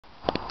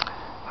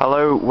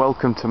Hello,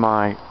 welcome to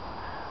my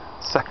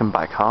second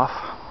back half.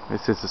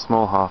 This is the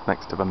small half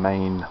next to the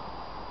main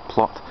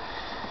plot.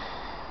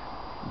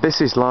 This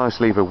is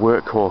largely the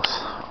workhorse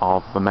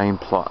of the main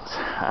plot,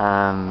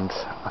 and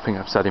I think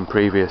I've said in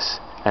previous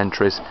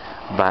entries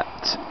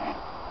that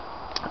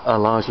I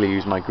largely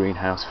use my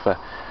greenhouse for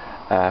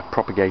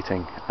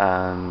propagating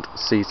and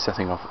seed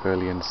setting off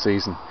early in the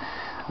season.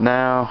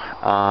 Now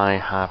I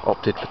have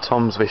opted for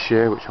toms this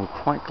year, which I'm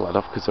quite glad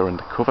of because they're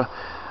under cover,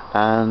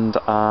 and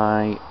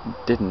I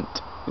didn't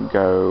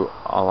go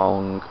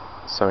along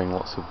sowing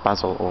lots of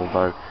basil,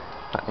 although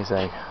that is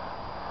a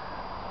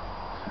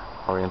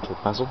oriental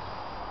basil.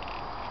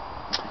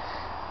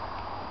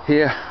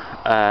 Here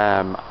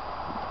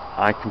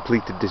I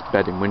completed this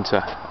bed in winter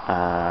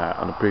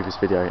on a previous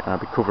video, and I'll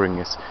be covering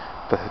this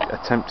for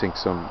attempting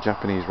some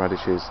Japanese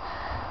radishes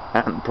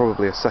and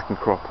probably a second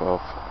crop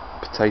of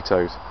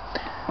potatoes.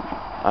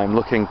 I'm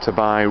looking to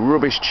buy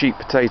rubbish cheap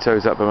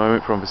potatoes at the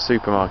moment from the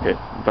supermarket.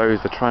 Those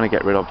we're trying to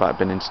get rid of that have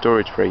been in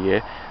storage for a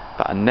year,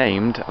 that are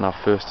named and are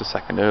first or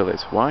second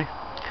earliest. Why?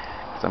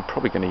 Because I'm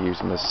probably going to use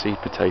them as seed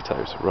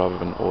potatoes rather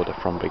than order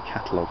from big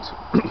catalogues.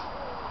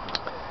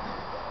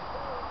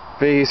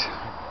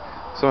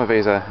 Some of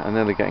these are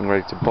nearly getting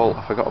ready to bolt.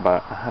 I forgot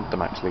about, I had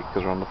them actually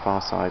because they're on the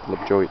far side,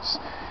 Lovejoyts.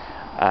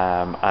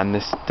 And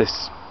this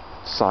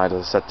side,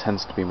 as I said,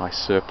 tends to be my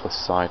surplus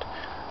side.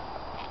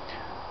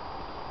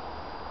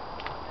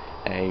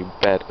 A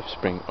bed of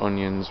spring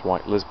onions,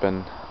 white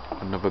Lisbon,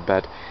 another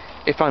bed.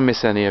 If I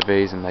miss any of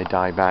these and they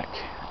die back,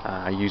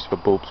 I use the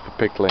bulbs for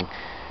pickling.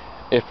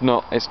 If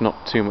not, it's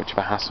not too much of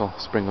a hassle.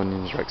 Spring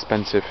onions are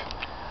expensive,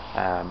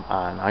 and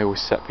I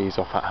always set these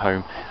off at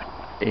home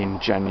in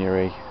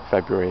January,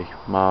 February,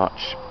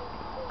 March,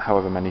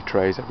 however many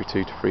trays every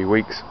 2 to 3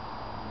 weeks.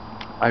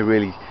 I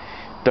really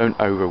don't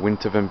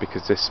overwinter them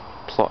because this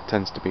plot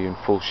tends to be in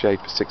full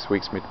shade for 6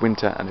 weeks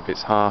midwinter, and if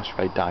it's harsh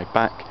they die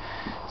back.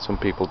 Some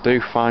people do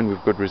fine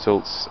with good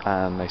results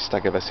and they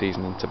stagger their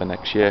season into the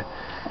next year.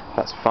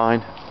 That's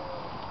fine.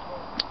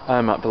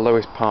 I'm at the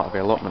lowest part of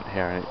the allotment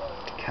here and it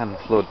can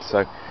flood,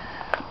 so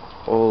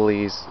all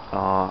these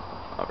are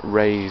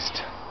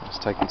raised. It's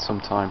taken some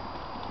time.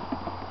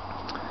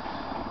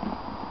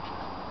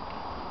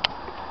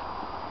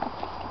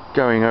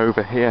 Going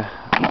over here,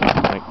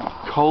 my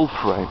cold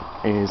frame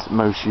is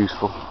most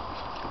useful.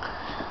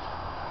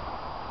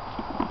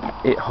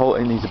 It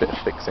needs a bit of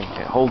fixing.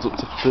 It holds up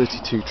to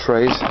 32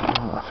 trays.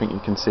 I think you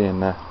can see in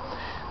there,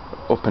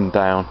 up and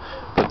down.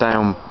 The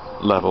down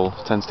level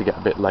tends to get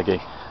a bit leggy.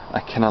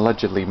 I can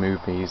allegedly move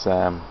these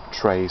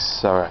trays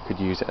so I could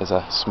use it as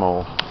a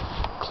small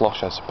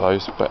cloche, I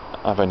suppose, but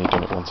I've only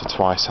done it once or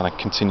twice, and I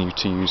continue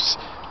to use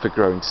for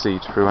growing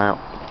seeds throughout.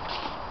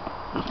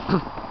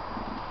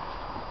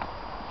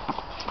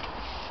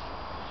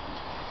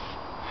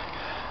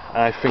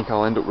 I think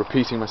I'll end up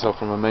repeating myself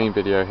from a main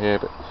video here,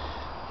 but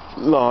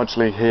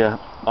largely here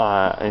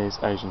is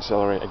Asian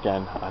celery.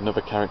 Again,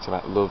 another character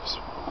that loves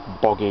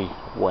boggy,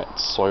 wet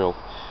soil.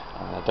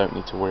 I don't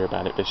need to worry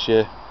about it this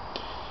year.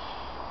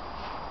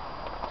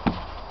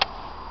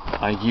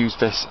 I use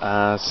this,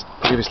 as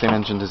previously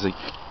mentioned, as a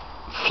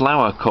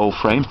flower cold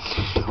frame.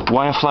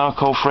 Why a flower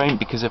cold frame?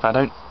 Because if I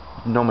don't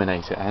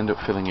nominate it, I end up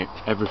filling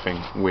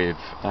everything with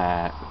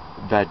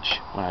veg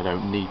when I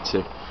don't need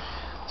to.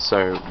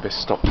 So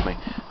this stops me.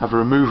 I have a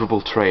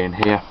removable tray in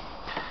here,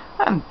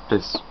 and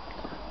there's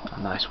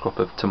a nice crop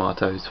of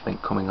tomatoes, I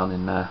think, coming on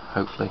in there.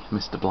 Hopefully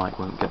Mr. Blight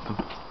won't get them.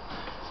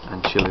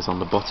 And chilies on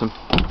the bottom.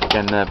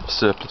 Again, they're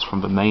surplus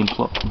from the main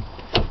plot.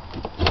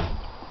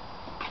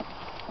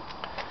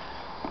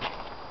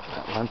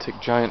 Atlantic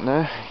giant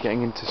there,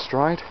 getting into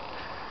stride.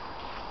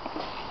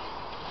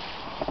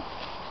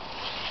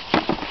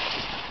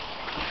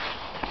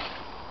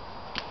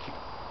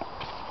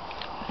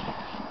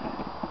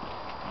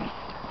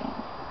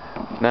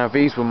 Now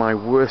these were my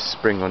worst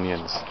spring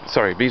onions.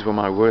 Sorry, these were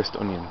my worst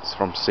onions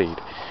from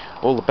seed.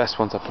 All the best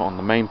ones I put on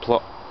the main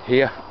plot.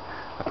 Here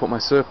I put my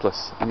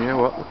surplus, and you know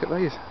what, look at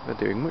these, they're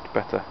doing much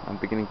better. I'm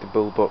beginning to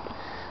bulb up.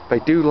 They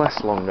do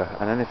last longer,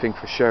 and anything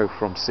for show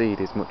from seed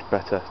is much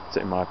better,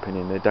 in my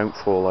opinion. They don't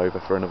fall over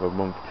for another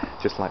month,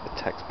 just like the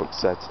textbook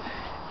says.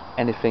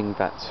 Anything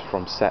that's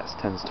from sets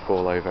tends to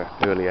fall over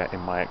earlier in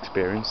my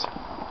experience,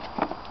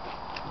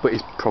 but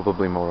is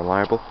probably more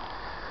reliable.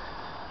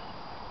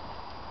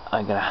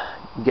 I'm gonna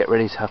get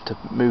ready to have to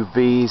move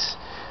these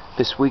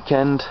this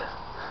weekend.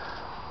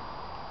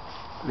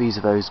 These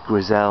are those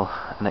Griselle,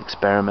 an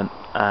experiment,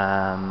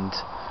 and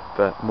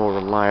the more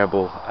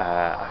reliable,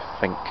 I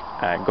think,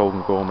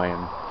 Golden Gourmet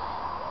and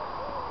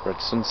Red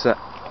Sunset.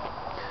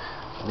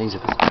 And these are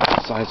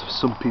the size of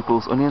some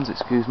people's onions.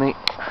 Excuse me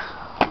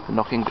for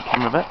knocking the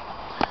camera a bit.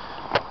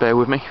 Bear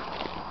with me.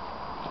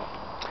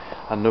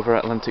 Another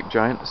Atlantic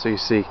giant. So you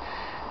see,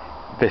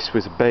 this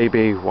was a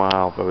baby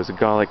while there was a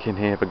garlic in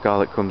here. The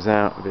garlic comes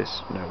out,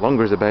 this no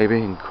longer is a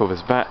baby and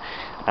covers back,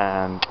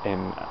 and in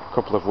a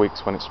couple of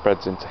weeks when it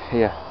spreads into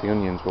here, the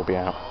onions will be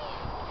out.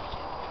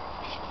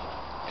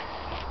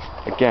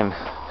 Again,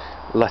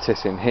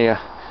 lettuce in here,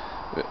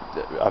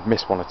 I've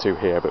missed one or two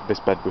here, but this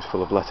bed was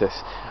full of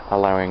lettuce,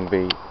 allowing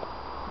the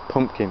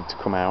pumpkin to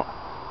come out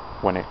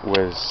when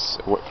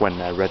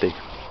they're ready.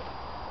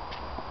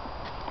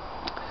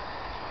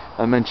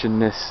 I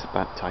mentioned this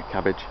about Thai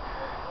cabbage.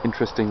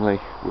 Interestingly,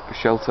 with the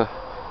shelter,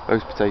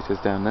 those potatoes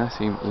down there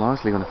seem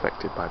largely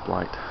unaffected by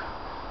blight.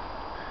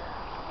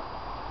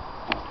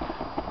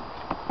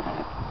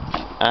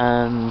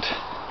 And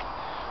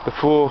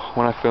before,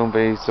 when I filmed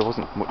these, there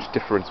wasn't much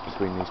difference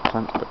between these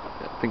plants, but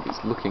I think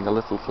it's looking a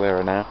little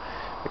clearer now.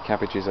 The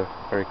cabbages are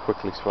very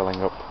quickly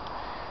swelling up,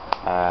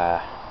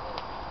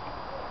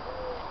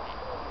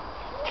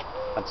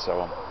 and so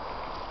on.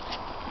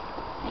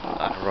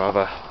 A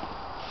rather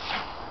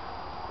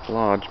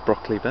large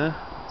broccoli there.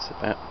 It's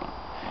about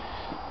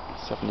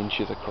 7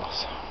 inches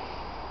across.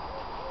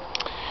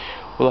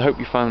 Well, I hope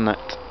you found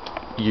that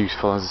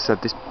useful. As I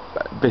said,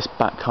 this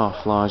back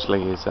half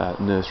largely is a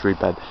nursery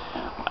bed,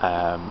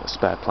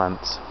 spare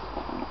plants,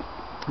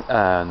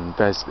 and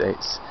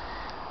it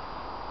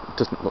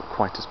doesn't look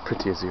quite as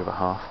pretty as the other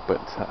half,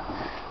 but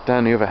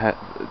down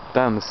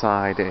the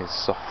side is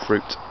soft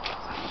fruit,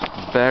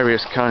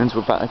 various kinds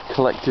that I've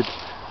collected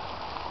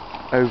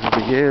over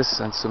the years,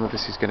 and some of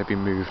this is going to be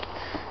moved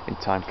in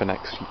time for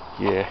next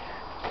year.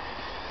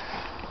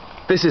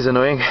 This is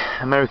annoying.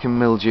 American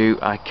mildew.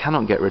 I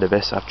cannot get rid of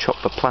this. I've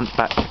chopped the plant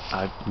back,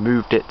 I've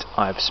moved it,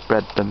 I've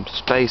spread them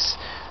space,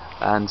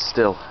 and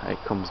still it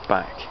comes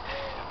back.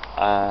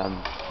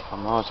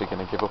 I'm largely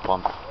going to give up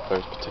on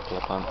those particular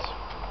plants.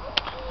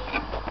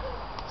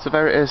 So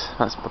there it is.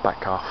 That's the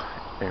back half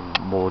in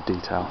more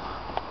detail.